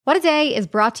What a Day is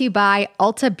brought to you by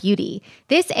Ulta Beauty.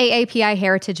 This AAPI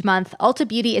Heritage Month, Ulta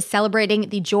Beauty is celebrating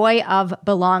the joy of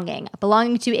belonging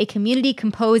to a community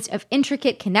composed of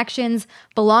intricate connections,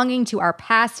 belonging to our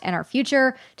past and our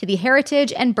future, to the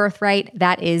heritage and birthright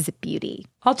that is beauty.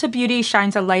 Ulta Beauty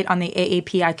shines a light on the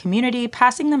AAPI community,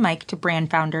 passing the mic to brand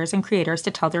founders and creators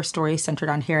to tell their stories centered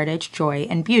on heritage, joy,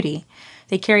 and beauty.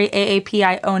 They carry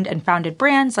AAPI-owned and founded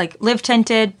brands like Live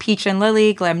Tinted, Peach &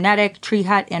 Lily, Glamnetic, Tree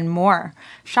Hut, and more.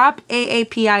 Shop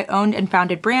AAPI-owned and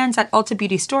founded brands at Ulta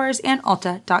Beauty stores and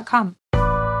Ulta.com.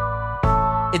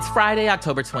 It's Friday,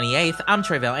 October 28th. I'm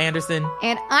Tre'vell Anderson.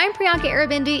 And I'm Priyanka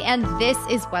Aribindi, and this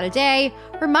is What a Day,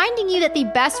 reminding you that the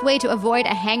best way to avoid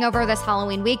a hangover this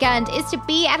Halloween weekend is to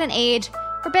be at an age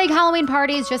where big Halloween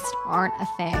parties just aren't a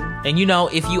thing. And you know,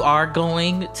 if you are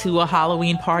going to a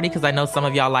Halloween party, because I know some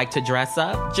of y'all like to dress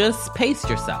up, just pace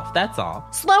yourself, that's all.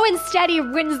 Slow and steady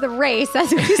wins the race, as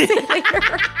we say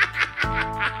later.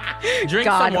 Drink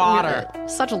some water.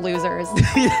 Such losers.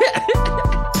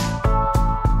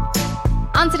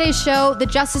 On today's show, the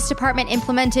Justice Department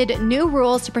implemented new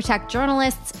rules to protect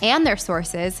journalists and their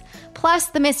sources. Plus,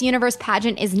 the Miss Universe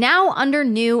pageant is now under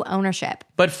new ownership.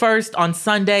 But first, on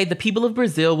Sunday, the people of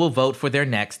Brazil will vote for their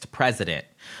next president.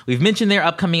 We've mentioned their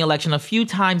upcoming election a few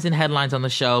times in headlines on the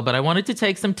show, but I wanted to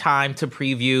take some time to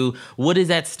preview what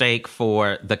is at stake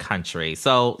for the country.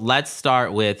 So let's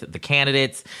start with the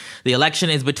candidates. The election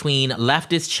is between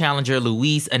leftist challenger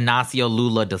Luiz Inácio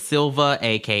Lula da Silva,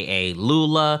 aka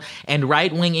Lula, and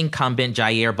right-wing incumbent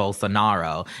Jair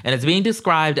Bolsonaro. And it's being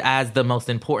described as the most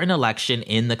important election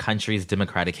in the country's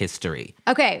democratic history.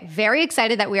 Okay, very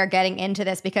excited that we are getting into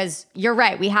this because you're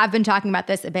right. We have been talking about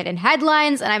this a bit in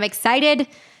headlines, and I'm excited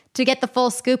to get the full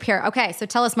scoop here. Okay, so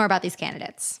tell us more about these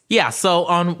candidates. Yeah, so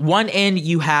on one end,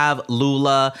 you have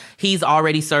Lula. He's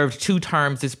already served 2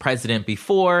 terms as president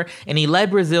before, and he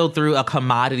led Brazil through a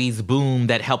commodities boom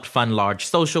that helped fund large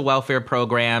social welfare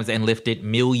programs and lifted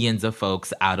millions of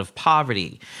folks out of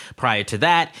poverty. Prior to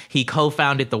that, he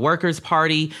co-founded the Workers'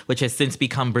 Party, which has since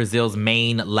become Brazil's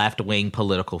main left-wing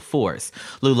political force.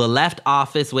 Lula left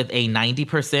office with a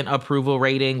 90% approval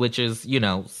rating, which is,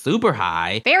 super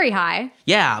high. Very high.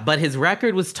 Yeah, but his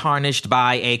record was tarnished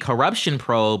by a corruption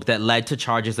probe that led to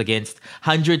charges against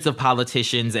hundreds of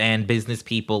politicians and business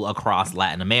people across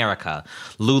Latin America.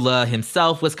 Lula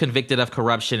himself was convicted of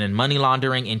corruption and money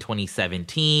laundering in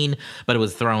 2017, but it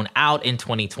was thrown out in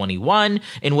 2021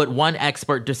 in what one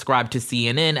expert described to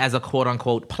CNN as a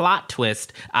quote-unquote plot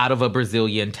twist out of a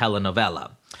Brazilian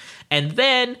telenovela. And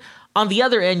then on the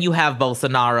other end, you have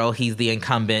Bolsonaro. He's the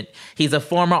incumbent. He's a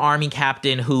former army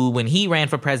captain who, when he ran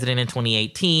for president in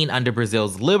 2018 under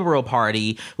Brazil's Liberal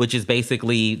Party, which is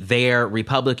basically their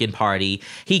Republican Party,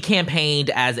 he campaigned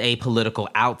as a political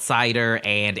outsider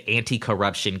and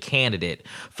anti-corruption candidate.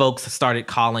 Folks started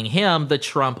calling him the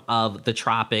Trump of the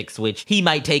tropics, which he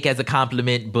might take as a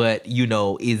compliment, but,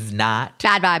 is not.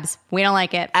 Bad vibes. We don't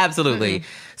like it. Absolutely. Mm-hmm.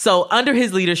 So under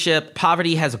his leadership,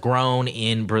 poverty has grown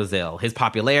in Brazil. His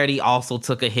popularity also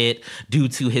took a hit due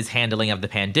to his handling of the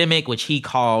pandemic, which he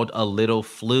called a little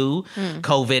flu.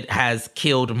 COVID has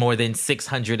killed more than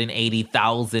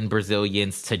 680,000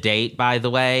 Brazilians to date, by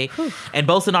the way. And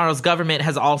Bolsonaro's government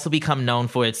has also become known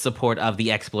for its support of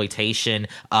the exploitation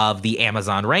of the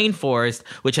Amazon rainforest,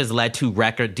 which has led to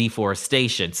record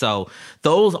deforestation. So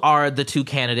those are the 2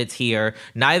 candidates here.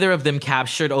 Neither of them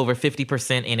captured over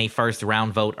 50% in a first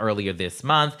round vote earlier this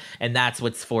month, and that's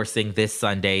what's forcing this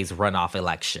Sunday's runoff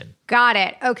election. Got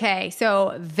it. Okay,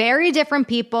 so very different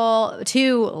people,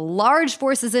 2 large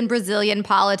forces in Brazilian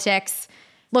politics.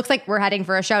 Looks like we're heading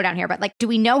for a showdown here, but do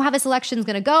we know how this election's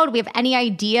going to go? Do we have any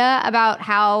idea about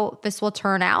how this will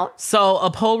turn out? So a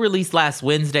poll released last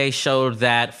Wednesday showed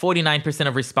that 49%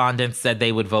 of respondents said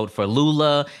they would vote for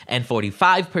Lula and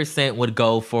 45% would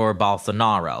go for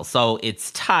Bolsonaro. So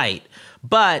it's tight.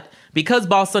 But because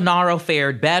Bolsonaro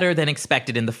fared better than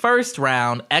expected in the first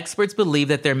round, experts believe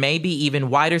that there may be even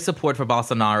wider support for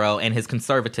Bolsonaro and his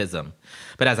conservatism.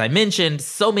 But as I mentioned,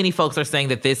 so many folks are saying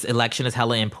that this election is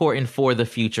hella important for the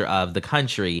future of the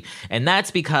country. And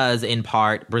that's because, in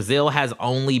part, Brazil has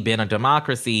only been a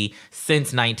democracy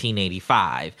since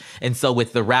 1985. And so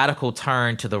with the radical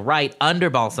turn to the right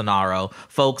under Bolsonaro,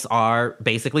 folks are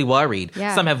basically worried.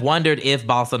 Yeah. Some have wondered if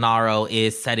Bolsonaro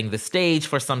is setting the stage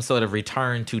for some sort of return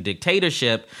return to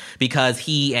dictatorship because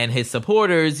he and his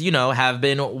supporters, have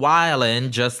been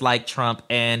wilding just like Trump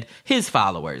and his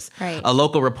followers. Right. A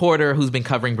local reporter who's been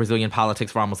covering Brazilian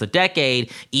politics for almost a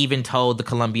decade even told the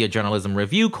Columbia Journalism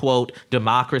Review, quote,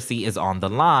 "Democracy is on the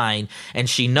line." And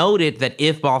she noted that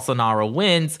if Bolsonaro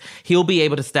wins, he'll be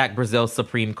able to stack Brazil's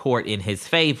Supreme Court in his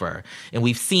favor. And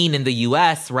we've seen in the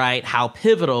U.S., right, how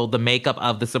pivotal the makeup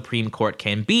of the Supreme Court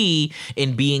can be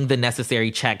in being the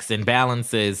necessary checks and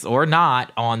balances, or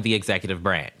not, on the executive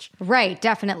branch. Right,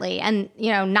 definitely. And,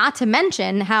 not to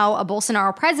mention how a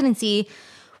Bolsonaro presidency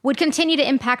would continue to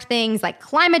impact things like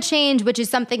climate change, which is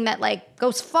something that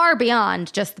goes far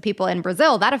beyond just the people in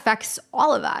Brazil. That affects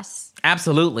all of us.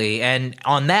 Absolutely. And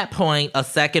on that point, a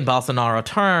second Bolsonaro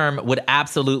term would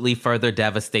absolutely further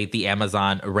devastate the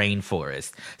Amazon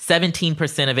rainforest.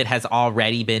 17% of it has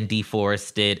already been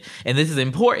deforested. And this is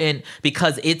important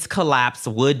because its collapse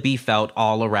would be felt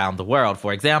all around the world.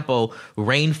 For example,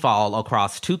 rainfall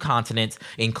across 2 continents,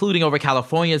 including over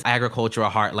California's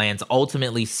agricultural heartlands,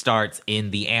 ultimately starts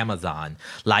in the Amazon.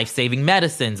 Life-saving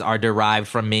medicines are derived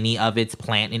from many of its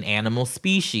plant and animal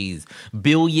species.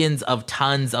 Billions of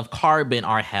tons of carbon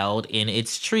are held in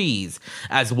its trees.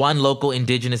 As one local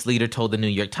indigenous leader told the New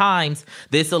York Times,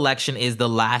 this election is the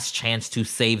last chance to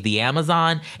save the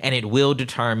Amazon, and it will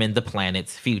determine the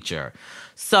planet's future.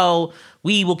 So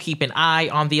we will keep an eye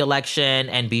on the election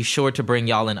and be sure to bring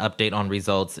y'all an update on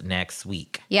results next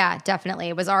week. Yeah, definitely.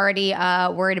 It was already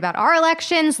worried about our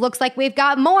elections. Looks like we've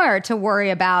got more to worry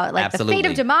about. Absolutely. The fate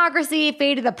of democracy,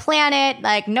 fate of the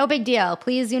planet. No big deal.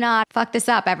 Please do not fuck this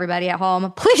up, everybody at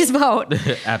home. Please vote.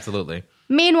 Absolutely.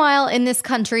 Meanwhile, in this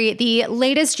country, the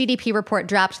latest GDP report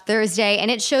dropped Thursday,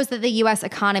 and it shows that the U.S.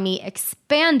 economy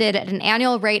expanded at an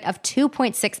annual rate of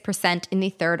 2.6% in the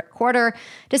third quarter,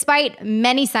 despite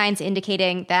many signs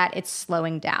indicating that it's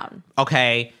slowing down.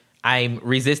 Okay, I'm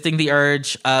resisting the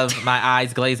urge of my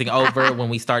eyes glazing over when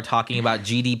we start talking about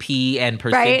GDP and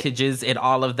percentages and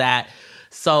all of that.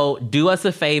 So do us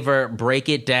a favor, break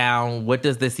it down. What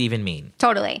does this even mean?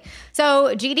 Totally.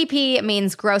 So GDP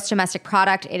means gross domestic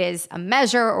product. It is a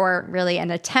measure, or really an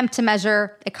attempt to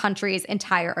measure, a country's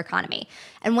entire economy.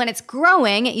 And when it's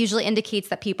growing, it usually indicates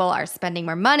that people are spending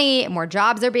more money, more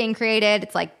jobs are being created.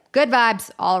 It's like good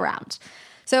vibes all around.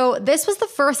 So this was the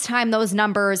first time those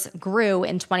numbers grew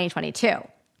in 2022.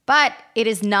 But it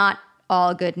is not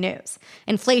all good news.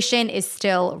 Inflation is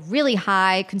still really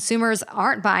high, consumers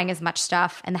aren't buying as much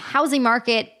stuff, and the housing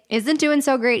market isn't doing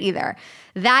so great either.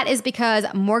 That is because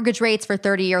mortgage rates for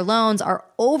 30-year loans are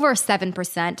over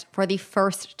 7% for the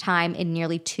first time in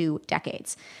nearly 2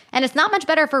 decades. And it's not much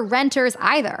better for renters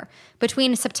either.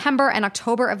 Between September and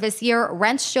October of this year,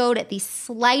 rents showed the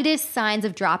slightest signs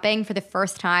of dropping for the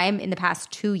first time in the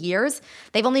past 2 years.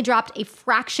 They've only dropped a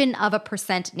fraction of a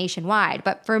percent nationwide.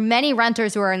 But for many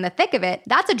renters who are in the thick of it,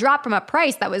 that's a drop from a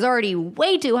price that was already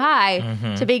way too high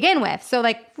to begin with. So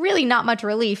really not much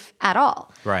relief at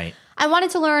all. Right. I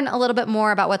wanted to learn a little bit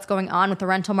more about what's going on with the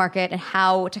rental market and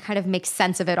how to kind of make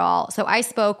sense of it all. So I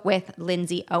spoke with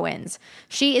Lindsay Owens.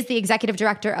 She is the executive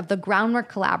director of the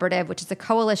Groundwork Collaborative, which is a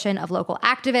coalition of local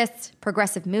activists,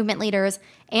 progressive movement leaders,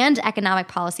 and economic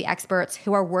policy experts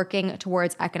who are working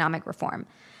towards economic reform.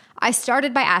 I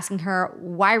started by asking her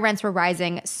why rents were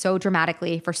rising so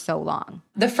dramatically for so long.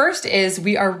 The first is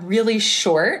we are really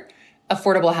short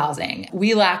affordable housing.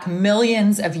 We lack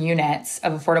millions of units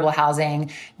of affordable housing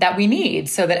that we need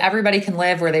so that everybody can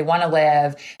live where they want to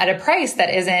live at a price that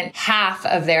isn't half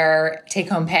of their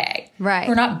take-home pay. Right.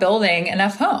 We're not building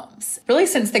enough homes. Really,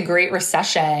 since the Great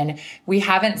Recession, we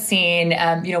haven't seen,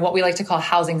 what we like to call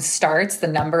housing starts, the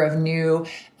number of new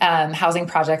housing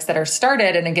projects that are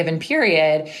started in a given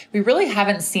period. We really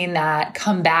haven't seen that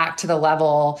come back to the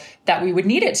level that we would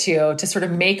need it to sort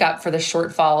of make up for the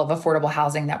shortfall of affordable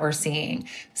housing that we're seeing.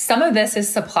 Some of this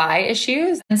is supply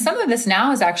issues, and some of this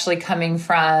now is actually coming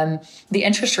from the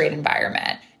interest rate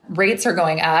environment. Rates are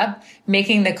going up,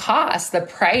 making the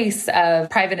price of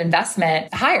private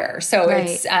investment higher. So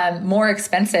It's more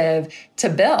expensive to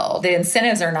build. The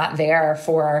incentives are not there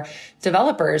for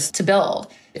developers to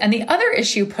build. And the other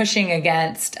issue pushing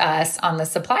against us on the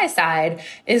supply side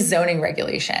is zoning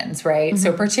regulations, right?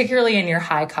 So particularly in your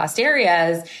high cost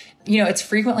areas, it's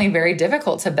frequently very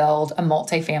difficult to build a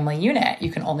multifamily unit.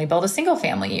 You can only build a single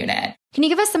family unit. Can you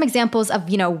give us some examples of,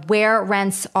 where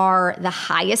rents are the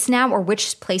highest now, or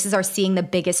which places are seeing the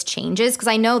biggest changes? Because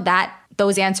I know that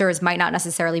those answers might not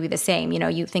necessarily be the same.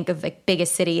 You think of the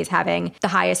biggest cities having the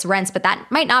highest rents, but that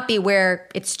might not be where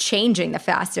it's changing the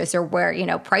fastest or where,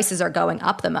 prices are going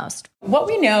up the most. What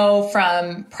we know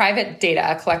from private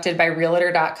data collected by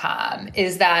Realtor.com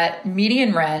is that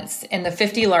median rents in the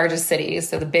 50 largest cities,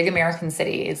 so the big American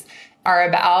cities, are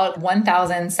about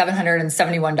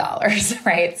 $1,771,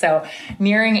 right? So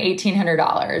nearing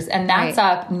 $1,800. And that's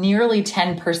up nearly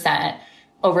 10%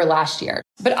 over last year.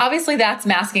 But obviously that's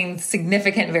masking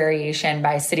significant variation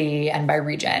by city and by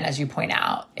region, as you point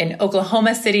out. In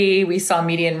Oklahoma City, we saw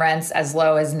median rents as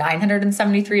low as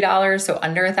 $973, so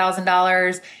under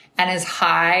 $1,000, and as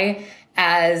high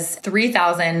as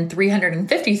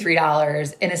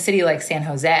 $3,353 in a city like San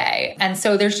Jose. And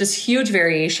so there's just huge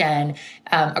variation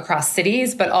across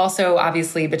cities, but also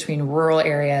obviously between rural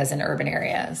areas and urban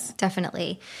areas.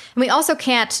 Definitely. And we also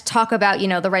can't talk about,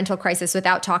 the rental crisis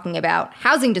without talking about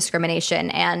housing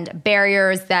discrimination and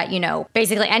barriers that,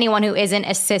 basically anyone who isn't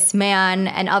a cis man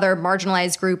and other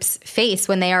marginalized groups face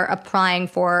when they are applying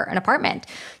for an apartment.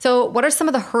 So what are some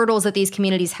of the hurdles that these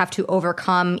communities have to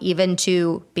overcome even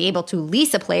to be able to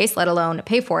lease a place, let alone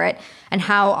pay for it? And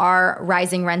how are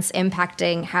rising rents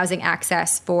impacting housing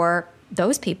access for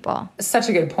those people? Such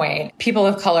a good point. People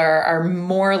of color are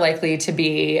more likely to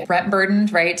be rent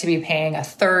burdened, right? To be paying a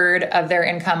third of their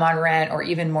income on rent or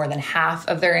even more than half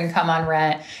of their income on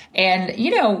rent. And,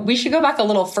 we should go back a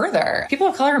little further. People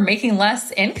of color are making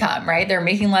less income, right? They're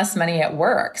making less money at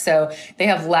work. So they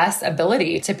have less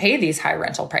ability to pay these high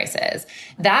rental prices.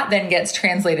 That then gets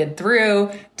translated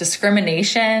through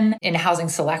discrimination in housing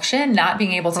selection, not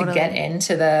being able to get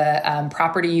into the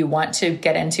property you want to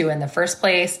get into in the first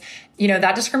place.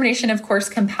 That discrimination, of course,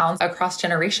 compounds across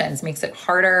generations, makes it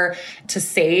harder to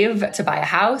save, to buy a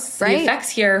house. Right. The effects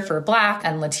here for Black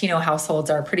and Latino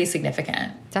households are pretty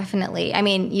significant. Definitely. I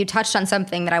mean, you touched on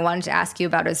something that I wanted to ask you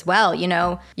about as well.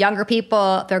 Younger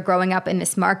people, they're growing up in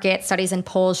this market. Studies and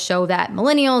polls show that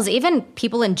millennials, even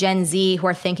people in Gen Z who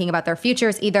are thinking about their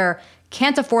futures, either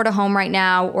can't afford a home right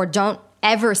now or don't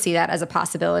ever see that as a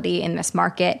possibility in this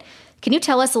market. Can you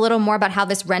tell us a little more about how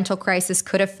this rental crisis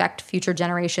could affect future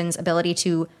generations' ability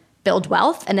to build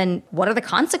wealth? And then what are the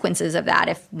consequences of that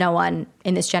if no one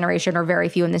in this generation or very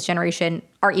few in this generation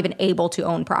are even able to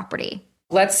own property?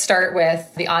 Let's start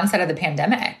with the onset of the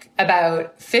pandemic.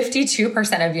 About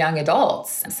 52% of young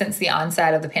adults since the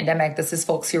onset of the pandemic, this is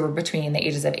folks who were between the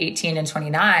ages of 18 and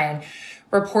 29,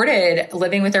 reported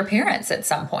living with their parents at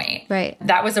some point. Right.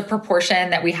 That was a proportion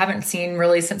that we haven't seen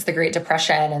really since the Great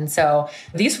Depression. And so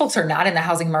these folks are not in the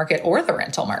housing market or the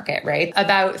rental market, right?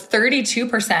 About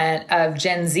 32% of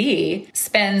Gen Z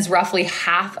spends roughly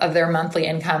half of their monthly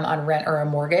income on rent or a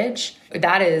mortgage.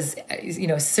 That is,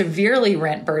 severely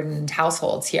rent burdened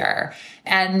households here.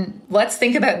 And let's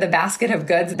think about the basket of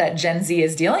goods that Gen Z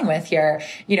is dealing with here.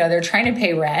 They're trying to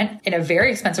pay rent in a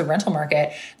very expensive rental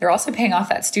market. They're also paying off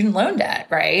that student loan debt,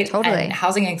 right? Totally. And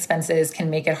housing expenses can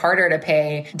make it harder to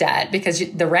pay debt because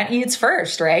the rent eats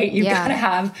first, right? You've got to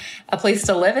have a place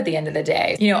to live at the end of the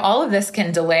day. All of this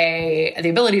can delay the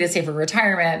ability to save for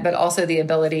retirement, but also the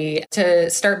ability to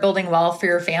start building wealth for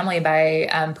your family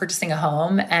by purchasing a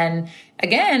home. And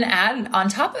again, add on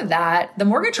top of that, the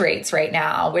mortgage rates right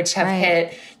now, which have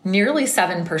hit nearly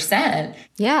 7%.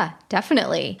 Yeah,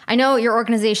 definitely. I know your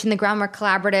organization, the Groundwork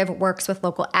Collaborative, works with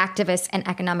local activists and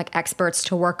economic experts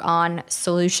to work on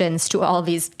solutions to all of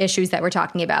these issues that we're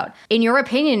talking about. In your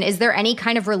opinion, is there any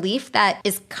kind of relief that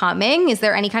is coming? Is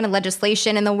there any kind of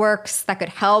legislation in the works that could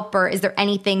help? Or is there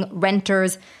anything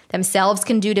renters themselves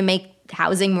can do to make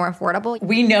housing more affordable?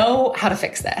 We know how to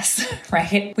fix this,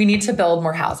 right? We need to build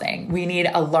more housing. We need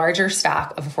a larger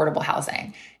stock of affordable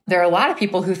housing. There are a lot of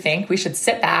people who think we should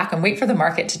sit back and wait for the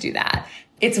market to do that.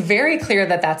 It's very clear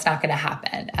that that's not going to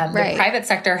happen. The private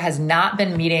sector has not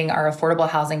been meeting our affordable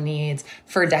housing needs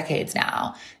for decades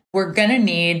now. We're going to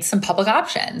need some public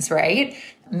options, right?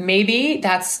 Maybe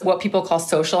that's what people call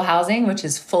social housing, which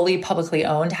is fully publicly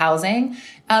owned housing.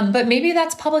 But maybe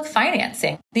that's public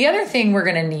financing. The other thing we're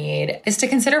going to need is to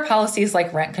consider policies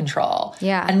like rent control.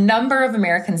 Yeah. A number of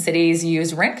American cities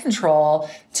use rent control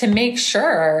to make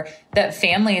sure that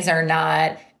families are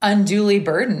not unduly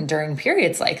burdened during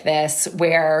periods like this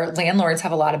where landlords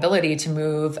have a lot of ability to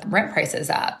move rent prices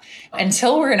up.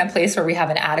 Until we're in a place where we have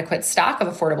an adequate stock of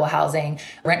affordable housing,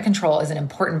 rent control is an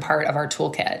important part of our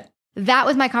toolkit. That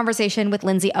was my conversation with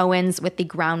Lindsay Owens with the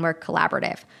Groundwork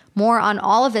Collaborative. More on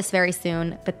all of this very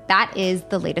soon, but that is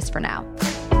the latest for now.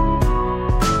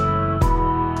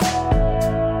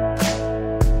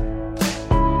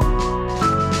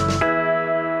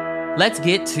 Let's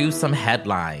get to some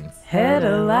headlines.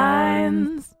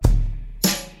 Headlines.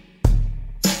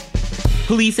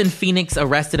 Police in Phoenix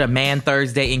arrested a man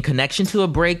Thursday in connection to a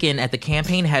break-in at the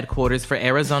campaign headquarters for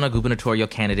Arizona gubernatorial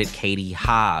candidate Katie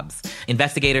Hobbs.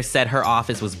 Investigators said her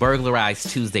office was burglarized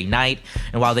Tuesday night,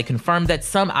 and while they confirmed that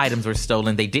some items were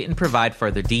stolen, they didn't provide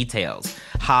further details.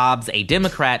 Hobbs, a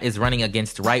Democrat, is running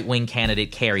against right-wing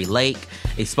candidate Kari Lake.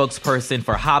 A spokesperson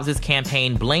for Hobbs'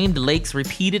 campaign blamed Lake's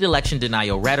repeated election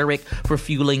denial rhetoric for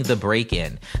fueling the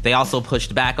break-in. They also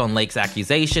pushed back on Lake's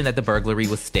accusation that the burglary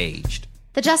was staged.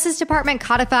 The Justice Department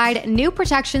codified new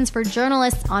protections for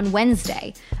journalists on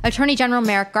Wednesday. Attorney General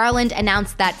Merrick Garland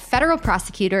announced that federal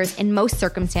prosecutors, in most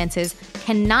circumstances,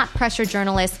 cannot pressure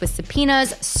journalists with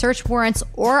subpoenas, search warrants,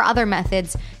 or other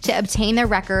methods to obtain their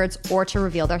records or to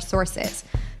reveal their sources.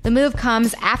 The move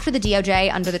comes after the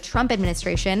DOJ, under the Trump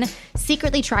administration,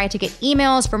 secretly tried to get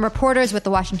emails from reporters with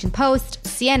The Washington Post,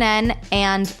 CNN,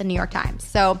 and The New York Times.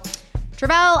 So,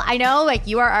 Tre'vell, I know,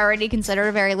 you are already considered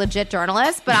a very legit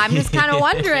journalist, but I'm just kind of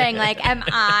wondering, am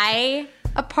I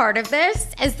a part of this?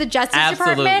 Is the Justice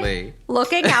Department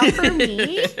looking out for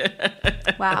me?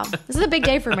 Wow. This is a big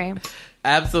day for me.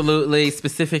 Absolutely.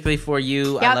 Specifically for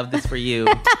you. Yep. I love this for you.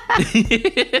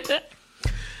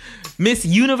 Miss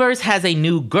Universe has a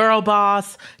new girl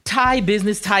boss. Thai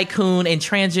business tycoon and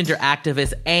transgender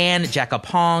activist Anne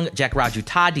Jakapong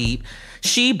Jakraju-Tadeep.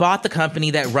 She bought the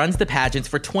company that runs the pageants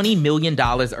for $20 million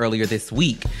earlier this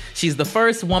week. She's the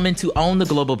first woman to own the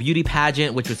global beauty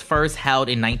pageant, which was first held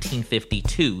in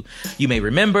 1952. You may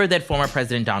remember that former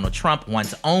President Donald Trump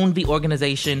once owned the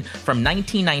organization from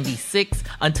 1996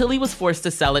 until he was forced to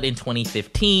sell it in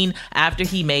 2015 after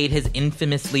he made his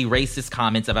infamously racist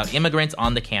comments about immigrants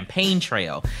on the campaign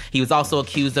trail. He was also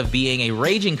accused of being a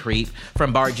raging creep,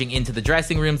 from barging into the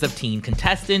dressing rooms of teen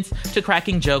contestants to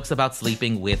cracking jokes about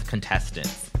sleeping with contestants.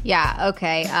 Yeah,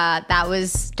 okay. That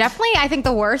was definitely, I think,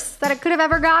 the worst that it could have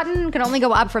ever gotten. Could only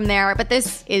go up from there. But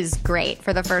this is great.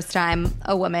 For the first time,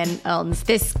 a woman owns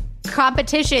this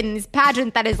competition, this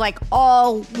pageant that is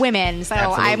all women. So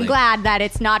absolutely. I'm glad that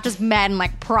it's not just men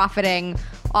profiting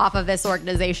off of this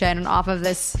organization and off of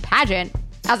this pageant,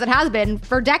 as it has been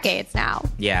for decades now.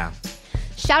 Yeah.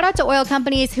 Shout out to oil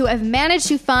companies who have managed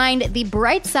to find the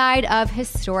bright side of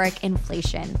historic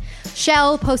inflation.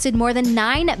 Shell posted more than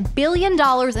 $9 billion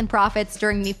in profits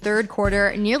during the third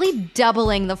quarter, nearly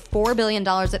doubling the $4 billion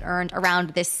it earned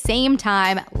around this same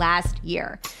time last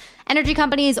year. Energy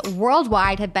companies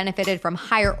worldwide have benefited from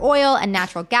higher oil and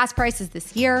natural gas prices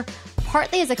this year,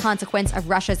 partly as a consequence of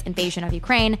Russia's invasion of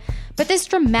Ukraine. But this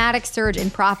dramatic surge in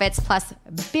profits, plus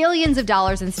billions of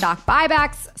dollars in stock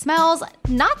buybacks, smells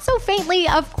not so faintly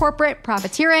of corporate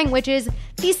profiteering, which is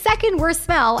the second worst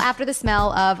smell after the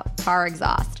smell of car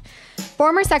exhaust.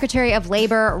 Former Secretary of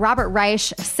Labor Robert Reich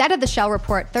said of the Shell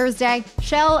report Thursday,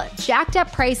 Shell jacked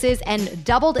up prices and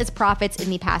doubled its profits in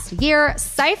the past year,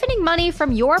 siphoning money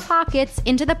from your pockets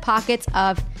into the pockets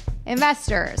of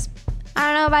investors.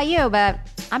 I don't know about you, but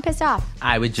I'm pissed off.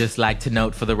 I would just like to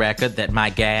note for the record that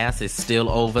my gas is still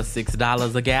over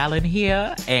 $6 a gallon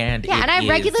here. And I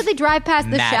regularly drive past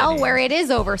the Shell where it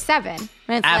is over $7. And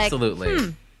it's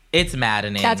absolutely. It's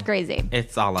maddening. That's crazy.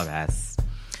 It's all of us.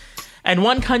 And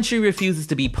one country refuses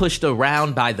to be pushed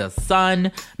around by the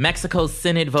sun. Mexico's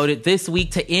Senate voted this week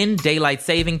to end daylight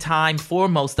saving time for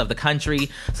most of the country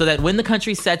so that when the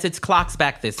country sets its clocks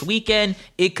back this weekend,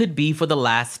 it could be for the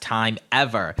last time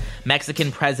ever.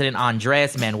 Mexican President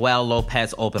Andrés Manuel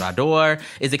López Obrador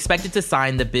is expected to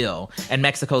sign the bill, and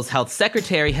Mexico's health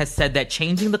secretary has said that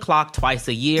changing the clock twice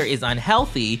a year is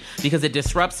unhealthy because it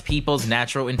disrupts people's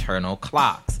natural internal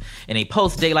clocks. In a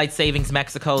post-daylight savings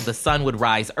Mexico, the sun would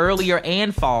rise earlier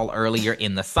and fall earlier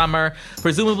in the summer,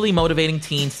 presumably motivating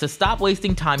teens to stop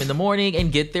wasting time in the morning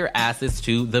and get their asses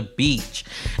to the beach.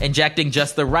 Injecting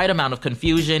just the right amount of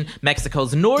confusion,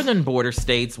 Mexico's northern border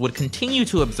states would continue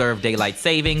to observe daylight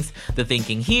savings. The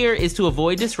thinking here is to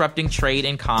avoid disrupting trade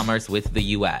and commerce with the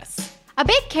U.S. A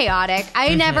bit chaotic.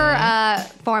 I never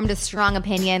formed a strong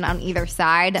opinion on either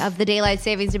side of the daylight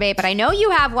savings debate, but I know you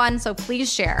have one, so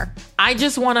please share. I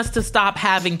just want us to stop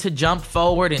having to jump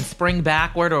forward and spring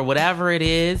backward or whatever it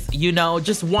is.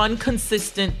 Just one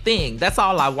consistent thing. That's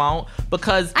all I want,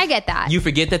 because I get that. You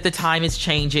forget that the time is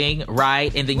changing,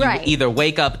 right? And then you either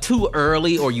wake up too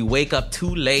early or you wake up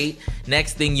too late.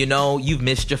 Next thing you know, you've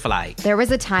missed your flight. There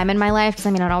was a time in my life,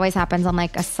 because it always happens on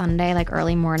a Sunday,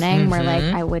 early morning, where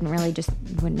I wouldn't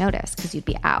notice because you'd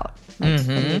be out.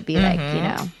 And you'd be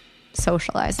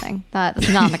socializing. That's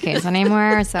not the case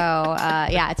anymore. So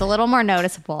it's a little more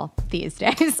noticeable these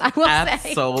days, I will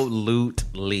say.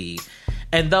 Absolutely.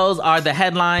 And those are the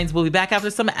headlines. We'll be back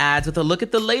after some ads with a look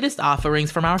at the latest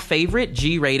offerings from our favorite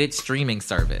G-rated streaming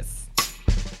service.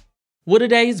 What A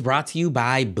Day is brought to you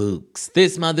by Books.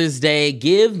 This Mother's Day,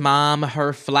 give mom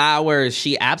her flowers.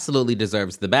 She absolutely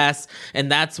deserves the best,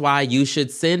 and that's why you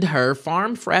should send her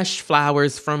farm fresh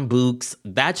flowers from Books.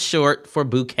 That's short for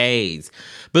bouquets.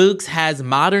 Books has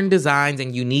modern designs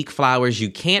and unique flowers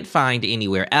you can't find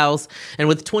anywhere else, and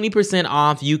with 20%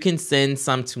 off, you can send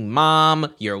some to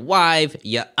mom, your wife,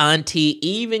 your auntie,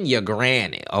 even your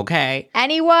granny, okay?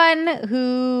 Anyone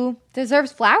who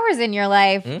deserves flowers in your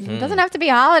life. It doesn't have to be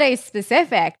holiday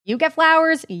specific. You get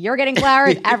flowers, you're getting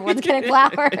flowers, everyone's getting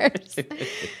flowers.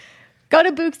 Go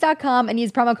to Books.com and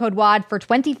use promo code WAD for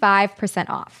 25%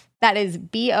 off. That is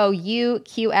BOUQS.com,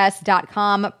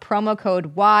 promo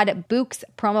code WAD, Books,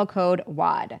 promo code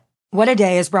WAD. What A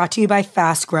Day is brought to you by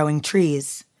Fast Growing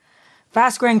Trees.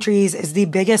 Fast Growing Trees is the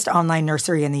biggest online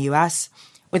nursery in the U.S.,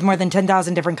 with more than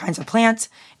 10,000 different kinds of plants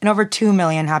and over 2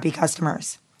 million happy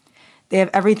customers. They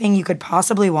have everything you could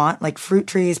possibly want, like fruit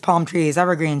trees, palm trees,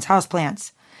 evergreens,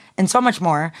 houseplants, and so much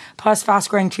more. Plus, Fast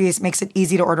Growing Trees makes it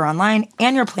easy to order online,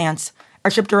 and your plants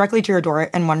are shipped directly to your door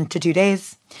in 1 to 2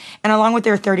 days. And along with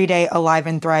their 30-day Alive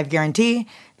and Thrive guarantee,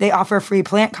 they offer free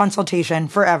plant consultation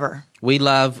forever. We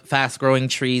love Fast Growing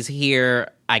Trees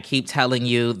here. I keep telling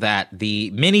you that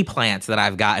the mini plants that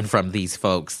I've gotten from these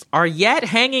folks are yet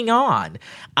hanging on.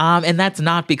 And that's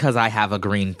not because I have a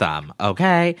green thumb,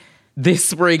 okay? This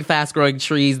spring, Fast Growing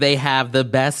Trees, they have the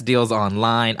best deals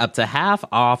online, up to half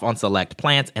off on select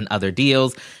plants and other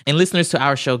deals. And listeners to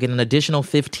our show get an additional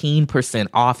 15%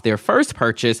 off their first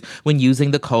purchase when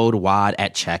using the code WAD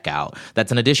at checkout.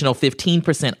 That's an additional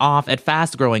 15% off at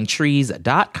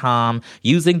fastgrowingtrees.com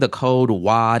using the code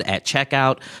WAD at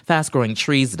checkout.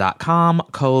 Fastgrowingtrees.com,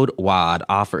 code WAD.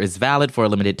 Offer is valid for a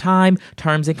limited time.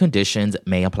 Terms and conditions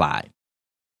may apply.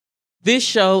 This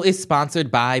show is sponsored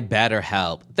by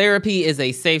BetterHelp. Therapy is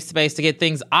a safe space to get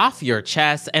things off your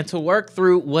chest and to work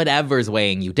through whatever's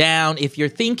weighing you down. If you're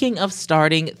thinking of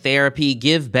starting therapy,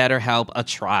 give BetterHelp a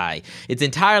try. It's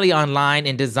entirely online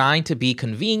and designed to be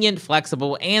convenient,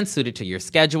 flexible, and suited to your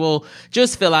schedule.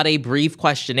 Just fill out a brief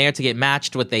questionnaire to get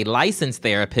matched with a licensed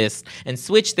therapist and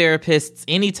switch therapists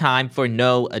anytime for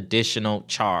no additional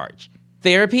charge.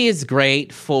 Therapy is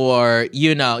great for,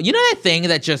 you know that thing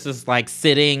that just is like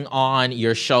sitting on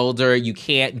your shoulder, you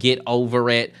can't get over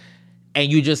it,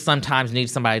 and you just sometimes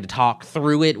need somebody to talk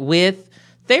through it with.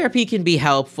 Therapy can be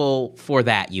helpful for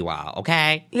that, you all,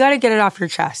 okay? You got to get it off your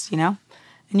chest, And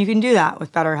you can do that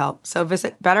with BetterHelp. So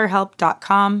visit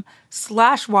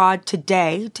betterhelp.com/WAD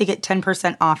today to get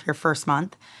 10% off your first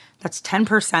month. That's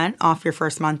 10% off your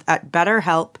first month at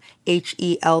betterhelp,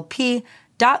 HELP.com/WAD.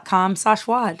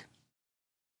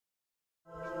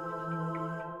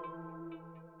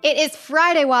 It is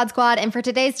Friday, WAD Squad, and for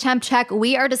today's Temp Check,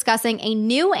 we are discussing a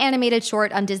new animated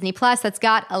short on Disney Plus that's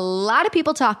got a lot of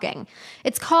people talking.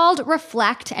 It's called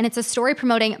Reflect, and it's a story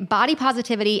promoting body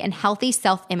positivity and healthy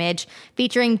self-image,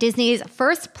 featuring Disney's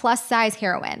first plus-size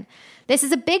heroine. This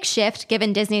is a big shift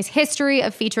given Disney's history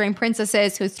of featuring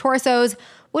princesses whose torsos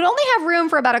would only have room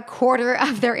for about a quarter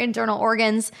of their internal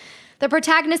organs. The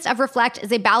protagonist of Reflect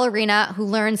is a ballerina who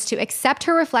learns to accept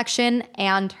her reflection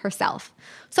and herself.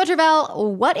 So,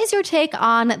 Tre'vell, what is your take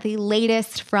on the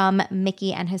latest from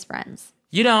Mickey and his friends?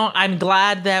 I'm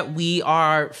glad that we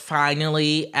are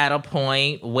finally at a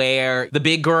point where the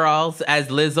big girls, as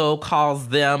Lizzo calls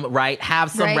them, right,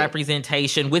 have some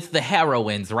representation with the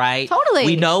heroines, right? Totally.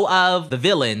 We know of the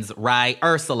villains, right?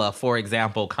 Ursula, for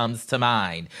example, comes to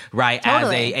mind, right?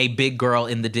 Totally. As a big girl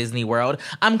in the Disney world.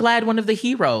 I'm glad one of the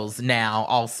heroes now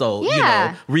also,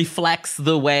 reflects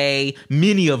the way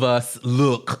many of us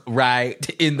look, right,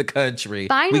 in the country.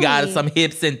 Finally. We got some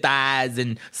hips and thighs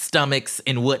and stomachs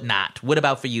and whatnot. What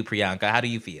about for you, Priyanka? How do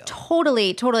you feel?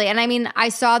 Totally. And I mean, I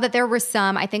saw that there were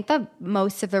I think the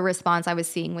most of the response I was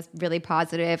seeing was really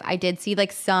positive. I did see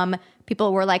like some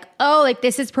people were like, oh, like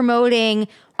this is promoting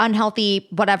unhealthy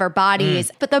whatever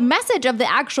bodies. But the message of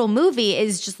the actual movie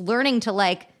is just learning to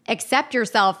like accept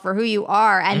yourself for who you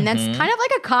are. And that's kind of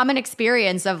like a common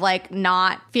experience of like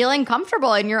not feeling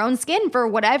comfortable in your own skin for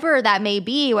whatever that may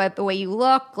be, what the way you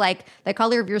look, like the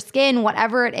color of your skin,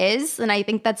 whatever it is. And I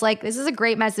think that's like, this is a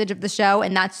great message of the show.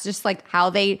 And that's just like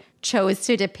how they chose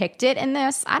to depict it in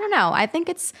this. I don't know. I think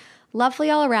it's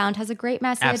lovely all around, has a great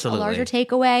message, Absolutely. A larger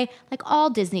takeaway, like all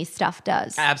Disney stuff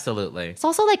does. Absolutely. It's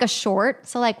also like a short.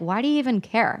 So like, why do you even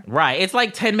care? Right. It's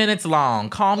like 10 minutes long.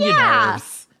 Calm your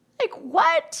nerves. Like,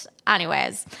 what?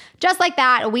 Anyways, just like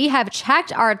that, we have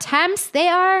checked our temps.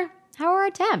 How are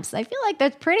our temps? I feel like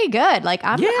that's pretty good. Like,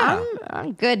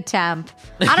 I'm good temp.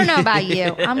 I don't know about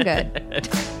you. I'm good.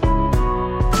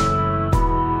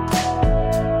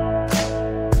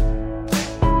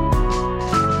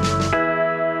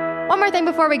 One more thing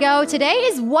before we go, today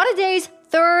is What a Day's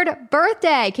third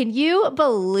birthday. Can you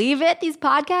believe it? These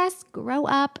podcasts grow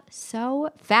up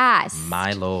so fast.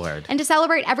 My Lord. And to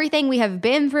celebrate everything we have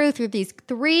been through these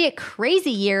 3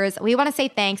 crazy years, we want to say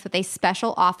thanks with a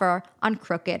special offer on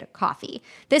Crooked Coffee.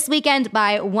 This weekend,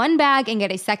 buy 1 bag and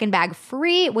get a second bag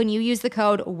free when you use the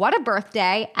code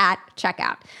WHATABIRTHDAY at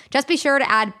checkout. Just be sure to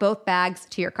add both bags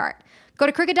to your cart. Go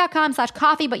to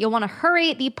crooked.com/coffee, but you'll want to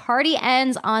hurry. The party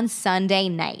ends on Sunday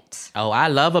night. Oh, I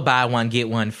love a buy one, get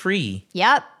one free.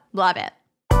 Yep, love it.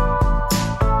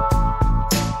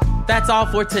 That's all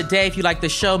for today. If you like the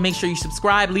show, make sure you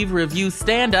subscribe, leave a review,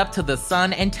 stand up to the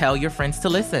sun, and tell your friends to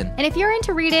listen. And if you're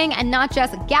into reading and not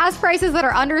just gas prices that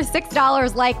are under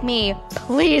 $6 like me,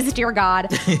 please, dear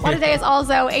God. What a Day is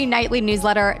also a nightly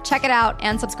newsletter. Check it out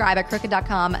and subscribe at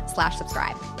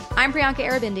crooked.com/subscribe. I'm Priyanka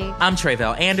Arabindi. I'm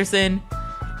Tre'vell Anderson.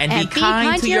 And be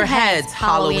kind to your heads,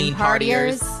 Halloween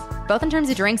partiers. Both in terms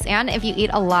of drinks and if you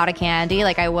eat a lot of candy,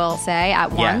 like I will say,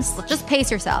 at once, just pace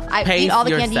yourself. Eat all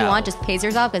the candy you want, just pace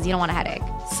yourself because you don't want a headache.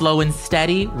 Slow and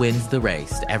steady wins the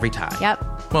race every time.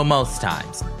 Yep. Well, most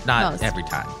times. Not every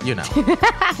time, you know.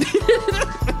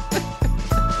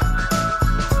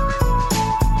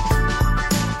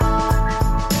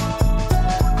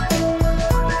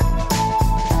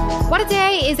 What a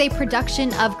Day is a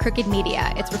production of Crooked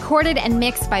Media. It's recorded and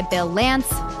mixed by Bill Lance.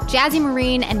 Jazzy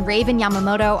Marine and Raven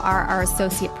Yamamoto are our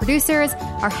associate producers.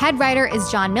 Our head writer is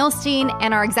John Milstein,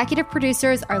 and our executive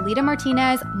producers are Lita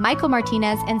Martinez, Michael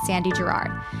Martinez, and Sandy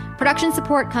Girard. Production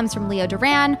support comes from Leo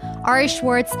Duran, Ari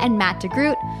Schwartz, and Matt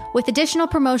DeGroot, with additional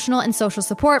promotional and social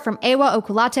support from Ewa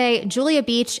Okulate, Julia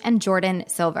Beach, and Jordan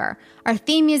Silver. Our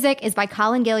theme music is by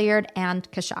Colin Gilliard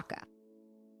and Kashaka.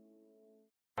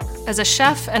 As a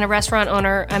chef and a restaurant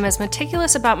owner, I'm as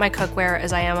meticulous about my cookware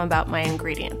as I am about my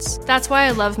ingredients. That's why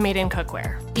I love Made in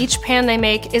Cookware. Each pan they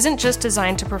make isn't just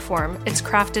designed to perform, it's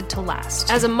crafted to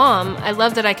last. As a mom, I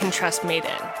love that I can trust Made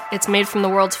in. It's made from the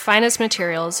world's finest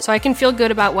materials, so I can feel good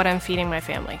about what I'm feeding my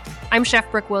family. I'm Chef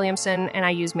Brooke Williamson, and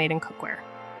I use Made in Cookware.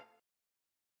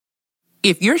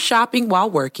 If you're shopping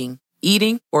while working,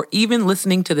 eating, or even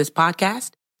listening to this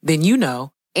podcast, then you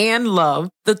know and love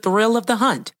the thrill of the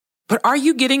hunt. But are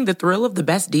you getting the thrill of the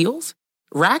best deals?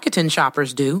 Rakuten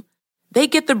shoppers do. They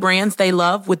get the brands they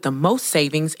love with the most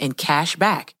savings and cash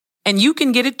back. And you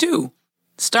can get it too.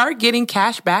 Start getting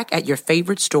cash back at your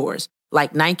favorite stores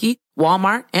like Nike,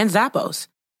 Walmart, and Zappos.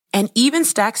 And even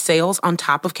stack sales on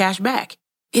top of cash back.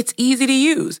 It's easy to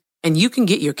use, and you can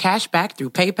get your cash back through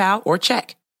PayPal or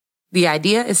check. The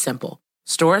idea is simple.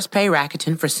 Stores pay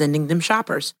Rakuten for sending them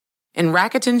shoppers, and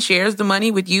Rakuten shares the money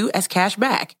with you as cash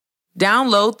back.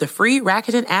 Download the free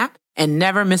Rakuten app and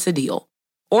never miss a deal.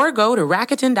 Or go to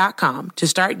Rakuten.com to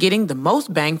start getting the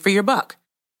most bang for your buck.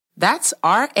 That's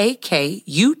Rakuten.